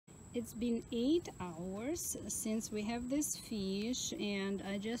It's been 8 hours since we have this fish, and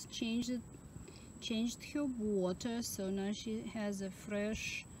I just changed her water, so now she has a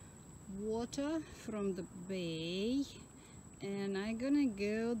fresh water from the bay, and I'm gonna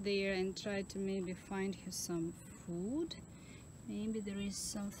go there and try to maybe find her some food. Maybe there is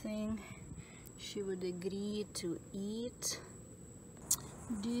something she would agree to eat.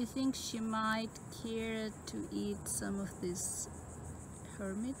 Do you think she might care to eat some of this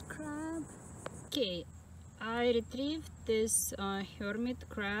hermit crab? Okay, I retrieved this hermit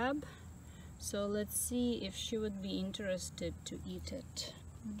crab, so let's see if she would be interested to eat it.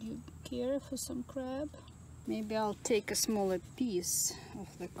 Would you care for some crab? Maybe I'll take a smaller piece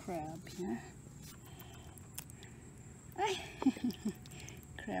of the crab, yeah?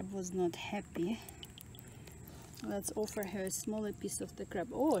 Crab was not happy. Let's offer her a smaller piece of the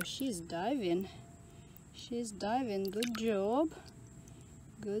crab. Oh, she's diving. She's diving. Good job.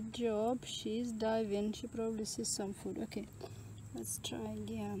 Good job. She's diving. She probably sees some food. Okay, let's try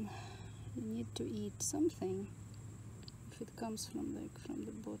again. You need to eat something if it comes from the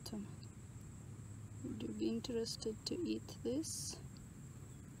bottom. Would you be interested to eat this?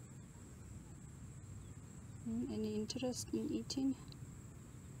 Any interest in eating?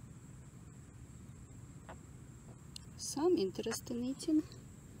 Some interest in eating.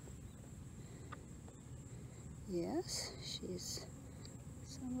 Yes, she's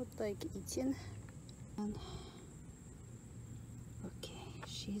somewhat like eating. And okay,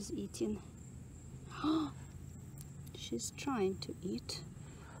 she's eating. She's trying to eat.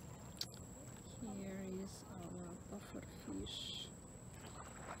 Here is our puffer fish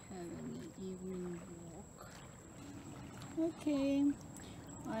having an evening walk. Okay,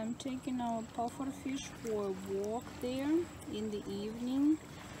 I'm taking our puffer fish for a walk there in the evening.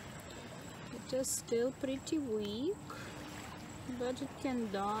 It is still pretty weak, but it can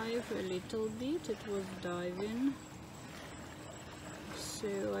dive a little bit. It was diving,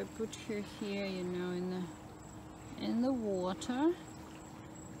 so I put her here, you know, in the water,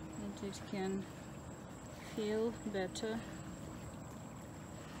 that it can feel better.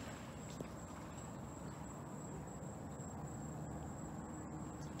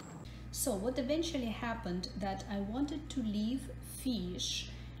 So what eventually happened, that I wanted to leave fish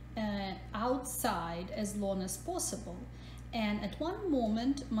outside as long as possible, and at one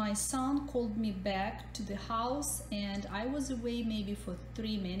moment my son called me back to the house, and I was away maybe for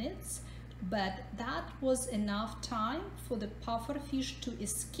 3 minutes, but that was enough time for the puffer fish to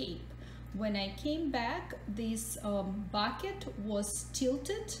escape. When I came back, this bucket was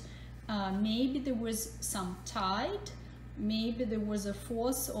tilted. Maybe there was some tide. Maybe there was a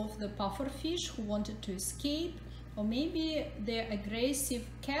force of the puffer fish who wanted to escape, or maybe the aggressive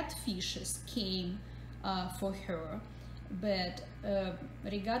catfishes came for her. But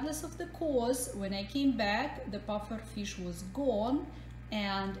regardless of the cause, when I came back, the puffer fish was gone,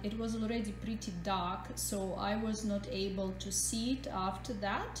 and it was already pretty dark, so I was not able to see it after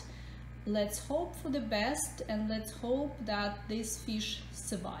that. Let's hope for the best, and let's hope that this fish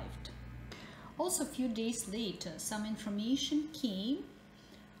survived. Also, a few days later, some information came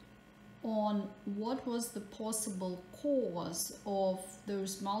on what was the possible cause of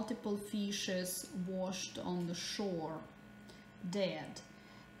those multiple fishes washed on the shore dead.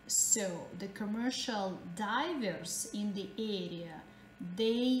 So the commercial divers in the area,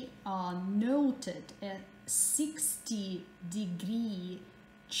 they noted a 60-degree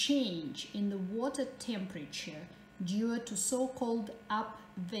change in the water temperature due to so-called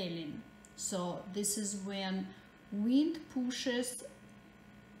upwelling. So this is when wind pushes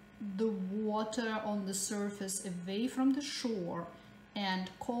the water on the surface away from the shore, and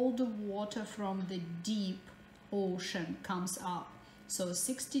colder water from the deep ocean comes up. So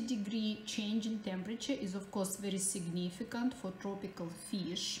 60-degree change in temperature is of course very significant for tropical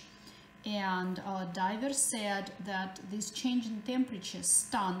fish, and divers said that this change in temperature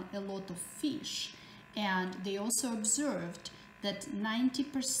stunned a lot of fish, and they also observed that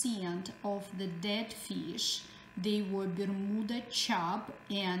 90% of the dead fish, they were Bermuda Chub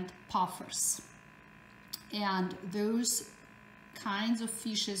and puffers. And those kinds of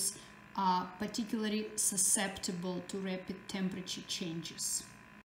fishes are particularly susceptible to rapid temperature changes.